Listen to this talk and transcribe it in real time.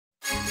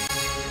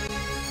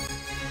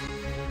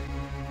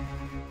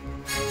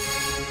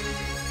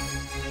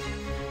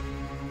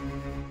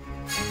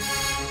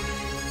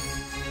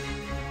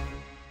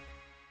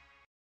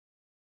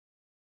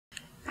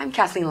I'm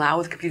Kathleen Lau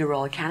with Computer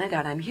World Canada,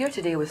 and I'm here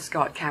today with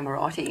Scott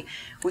Camarotti,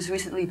 who's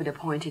recently been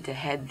appointed to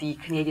head the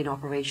Canadian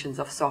operations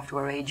of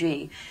Software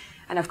AG.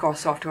 And of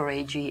course, Software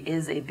AG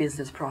is a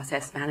business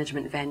process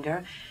management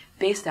vendor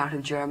based out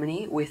of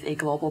Germany with a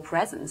global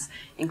presence,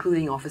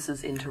 including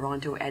offices in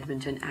Toronto,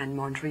 Edmonton, and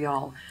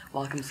Montreal.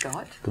 Welcome,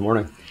 Scott. Good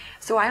morning.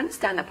 So I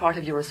understand that part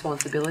of your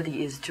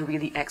responsibility is to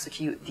really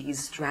execute these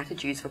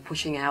strategies for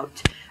pushing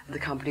out the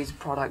company's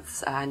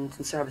products and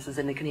services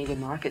in the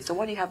Canadian market. So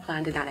what do you have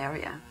planned in that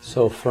area?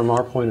 So from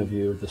our point of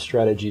view, the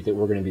strategy that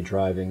we're going to be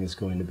driving is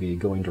going to be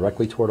going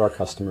directly toward our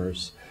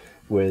customers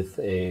with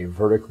a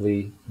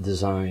vertically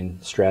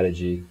designed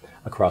strategy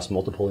across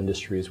multiple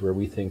industries where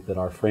we think that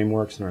our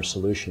frameworks and our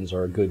solutions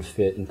are a good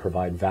fit and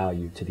provide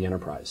value to the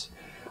enterprise.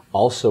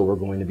 Also, we're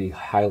going to be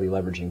highly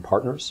leveraging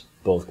partners,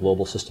 both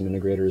global system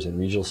integrators and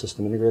regional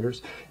system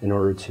integrators, in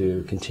order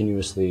to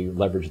continuously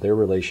leverage their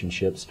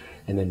relationships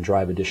and then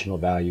drive additional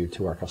value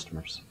to our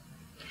customers.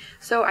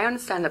 So I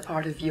understand that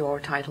part of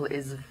your title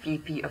is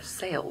VP of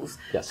Sales.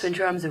 Yes. So in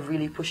terms of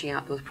really pushing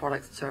out those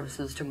products and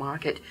services to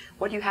market,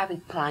 what do you have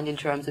planned in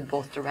terms of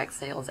both direct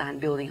sales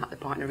and building out the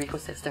partner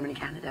ecosystem in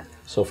Canada?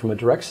 So from a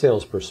direct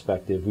sales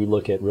perspective, we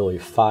look at really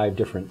 5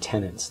 different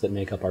tenets that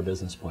make up our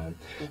business plan.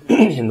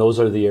 And those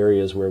are the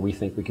areas where we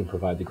think we can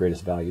provide the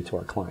greatest value to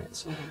our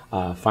clients.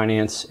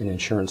 Finance and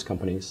insurance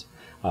companies,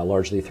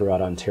 largely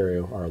throughout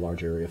Ontario, are a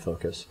large area of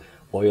focus.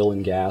 Oil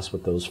and gas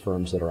with those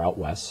firms that are out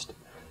west.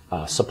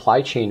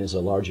 Supply chain is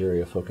a large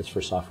area of focus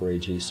for Software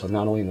AG, so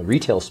not only in the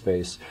retail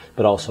space,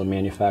 but also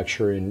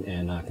manufacturing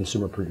and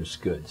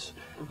consumer-produced goods.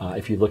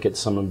 If you look at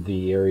some of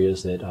the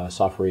areas that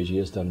Software AG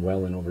has done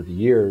well in over the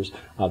years,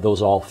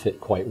 those all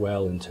fit quite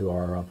well into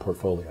our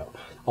portfolio.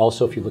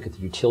 Also, if you look at the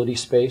utility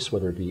space,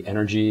 whether it be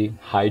energy,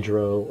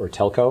 hydro, or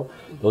telco,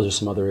 those are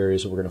some other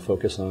areas that we're going to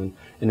focus on.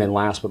 And then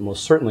last, but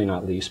most certainly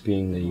not least,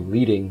 being the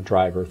leading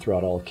driver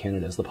throughout all of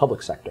Canada is the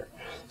public sector.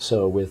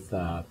 So with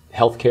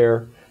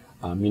healthcare,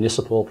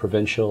 municipal,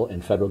 provincial,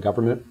 and federal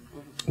government,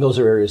 those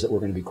are areas that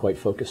we're going to be quite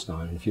focused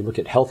on. And if you look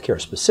at healthcare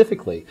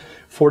specifically,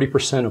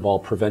 40% of all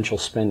provincial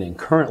spending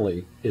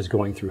currently is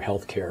going through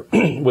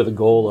healthcare, with a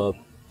goal of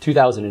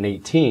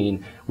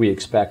 2018, we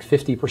expect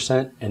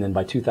 50%, and then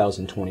by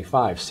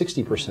 2025,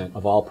 60%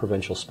 of all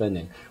provincial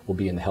spending will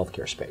be in the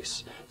healthcare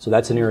space. So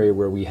that's an area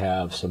where we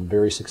have some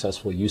very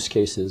successful use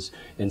cases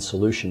and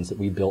solutions that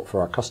we built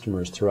for our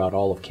customers throughout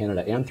all of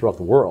Canada and throughout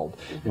the world,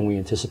 and we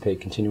anticipate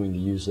continuing to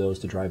use those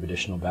to drive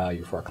additional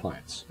value for our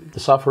clients. The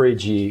Software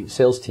AG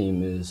sales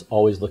team is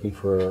always looking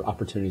for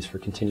opportunities for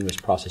continuous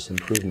process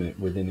improvement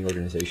within the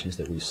organizations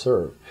that we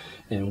serve,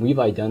 and we've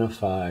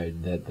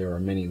identified that there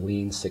are many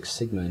Lean Six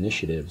Sigma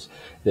initiatives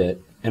that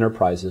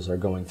enterprises are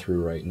going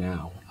through right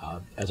now,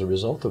 as a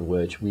result of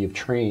which we have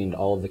trained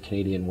all of the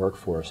Canadian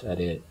workforce at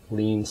a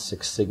Lean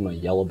Six Sigma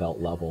yellow belt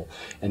level,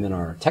 and then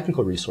our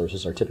technical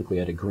resources are typically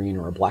at a green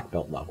or a black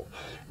belt level.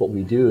 What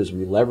we do is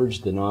we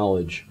leverage the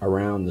knowledge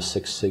around the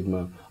Six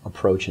Sigma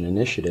approach and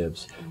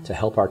initiatives to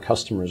help our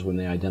customers when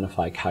they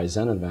identify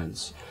Kaizen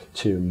events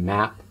to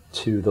map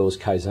to those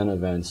Kaizen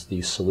events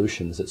these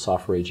solutions that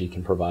Software AG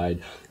can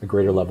provide a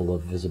greater level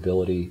of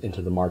visibility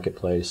into the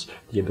marketplace,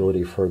 the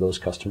ability for those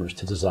customers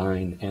to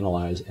design,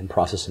 analyze, and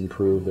process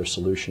improve their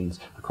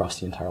solutions across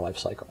the entire life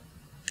cycle.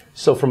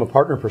 So from a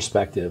partner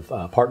perspective,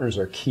 partners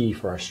are key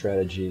for our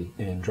strategy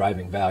in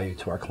driving value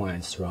to our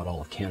clients throughout all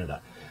of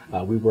Canada.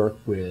 We work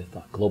with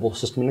global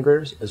system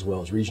integrators as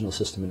well as regional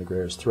system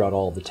integrators throughout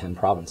all of the 10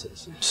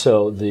 provinces.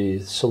 So the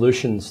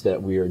solutions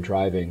that we are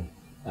driving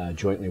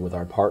jointly with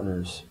our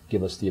partners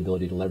give us the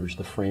ability to leverage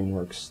the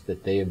frameworks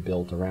that they have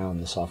built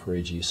around the Software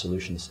AG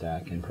solution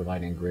stack and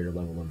providing a greater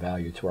level of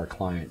value to our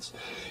clients,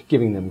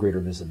 giving them greater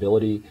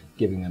visibility,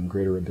 giving them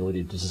greater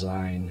ability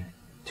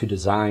to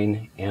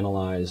design,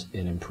 analyze,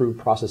 and improve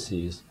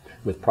processes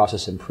with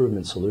process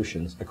improvement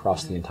solutions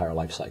across the entire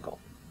life cycle.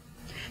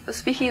 So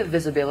speaking of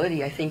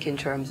visibility, I think in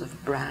terms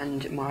of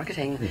brand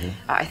marketing,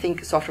 I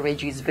think Software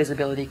AG's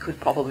visibility could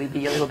probably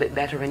be a little bit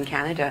better in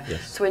Canada.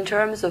 Yes. So in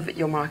terms of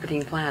your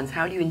marketing plans,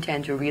 how do you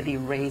intend to really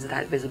raise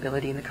that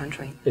visibility in the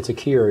country? It's a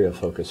key area of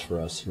focus for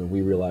us.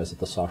 We realize that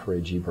the Software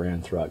AG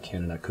brand throughout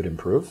Canada could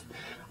improve.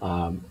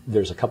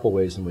 There's a couple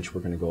ways in which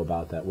we're going to go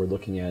about that. We're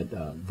looking at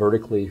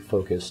vertically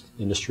focused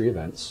industry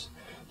events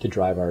to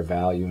drive our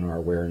value and our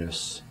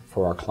awareness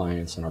for our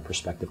clients and our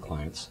prospective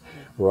clients.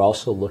 We're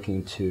also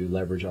looking to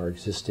leverage our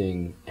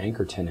existing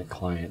anchor tenant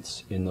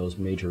clients in those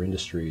major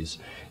industries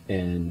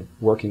and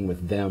working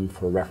with them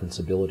for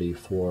referenceability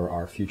for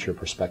our future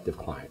prospective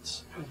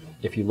clients.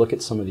 If you look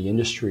at some of the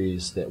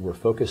industries that we're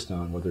focused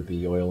on, whether it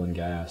be oil and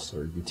gas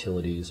or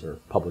utilities or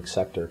public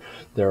sector,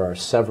 there are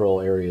several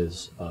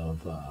areas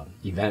of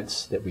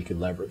events that we could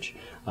leverage.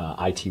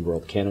 IT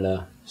World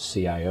Canada,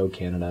 CIO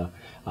Canada,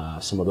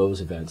 some of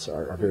those events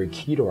are very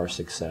key to our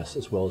success,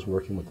 as well as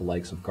working with the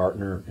likes of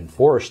Gartner and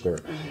Forrester,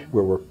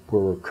 where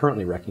we're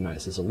currently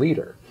recognized as a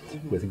leader.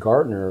 With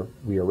Gartner,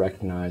 we are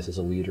recognized as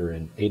a leader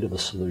in 8 of the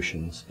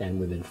solutions, and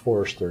within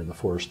Forrester and the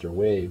Forrester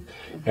Wave,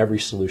 every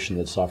solution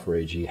that Software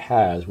AG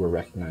has, we're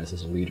recognized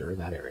as a leader in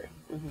that area.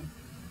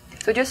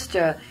 So just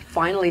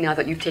finally, now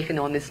that you've taken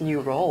on this new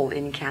role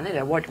in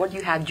Canada, what do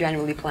you have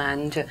generally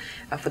planned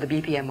for the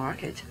BPM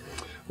market?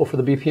 Well, for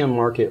the BPM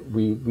market,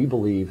 we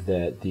believe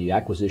that the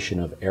acquisition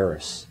of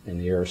Eris and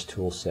the Eris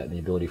tool set and the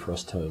ability for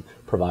us to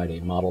provide a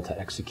model to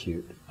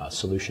execute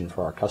solution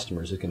for our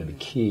customers is going to be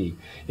key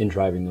in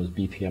driving those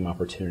BPM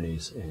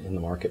opportunities in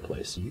the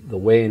marketplace. The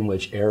way in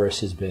which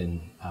Eris has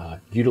been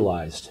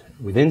utilized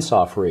within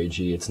Software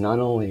AG, it's not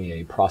only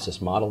a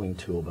process modeling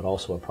tool, but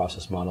also a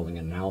process modeling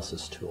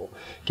analysis tool,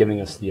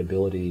 giving us the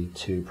ability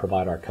to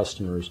provide our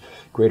customers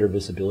greater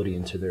visibility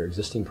into their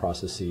existing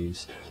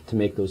processes, to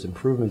make those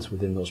improvements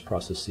within those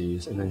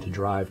processes, and then to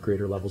drive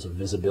greater levels of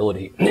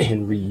visibility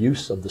and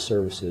reuse of the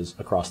services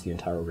across the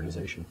entire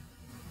organization.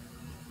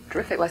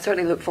 Terrific. Well, I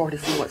certainly look forward to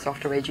seeing what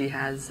Software AG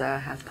has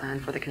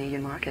planned for the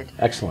Canadian market.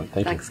 Excellent.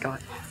 Thank you. Thanks,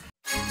 Scott.